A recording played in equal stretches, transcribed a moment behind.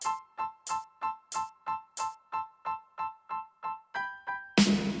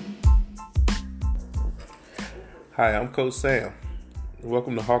Hi, I'm Coach Sam.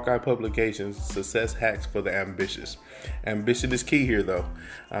 Welcome to Hawkeye Publications, Success Hacks for the Ambitious. Ambition is key here, though.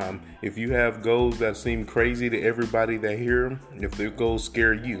 If you have goals that seem crazy to everybody that hear them, if their goals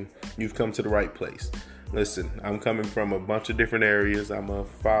scare you, you've come to the right place. Listen, I'm coming from a bunch of different areas. I'm a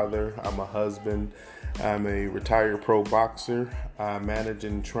father, I'm a husband, I'm a retired pro boxer. I manage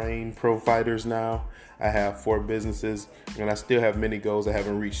and train pro fighters now. I have 4 businesses, and I still have many goals I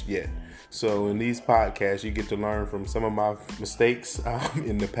haven't reached yet. So in these podcasts, you get to learn from some of my mistakes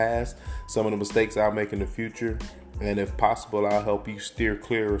in the past, some of the mistakes I'll make in the future, and if possible, I'll help you steer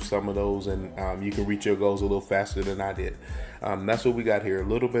clear of some of those, and you can reach your goals a little faster than I did. That's what we got here, a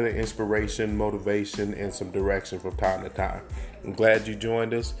little bit of inspiration, motivation, and some direction from time to time. I'm glad you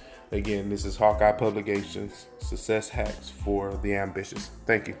joined us. Again, this is Hawkeye Publications, Success Hacks for the Ambitious.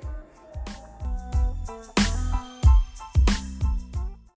 Thank you.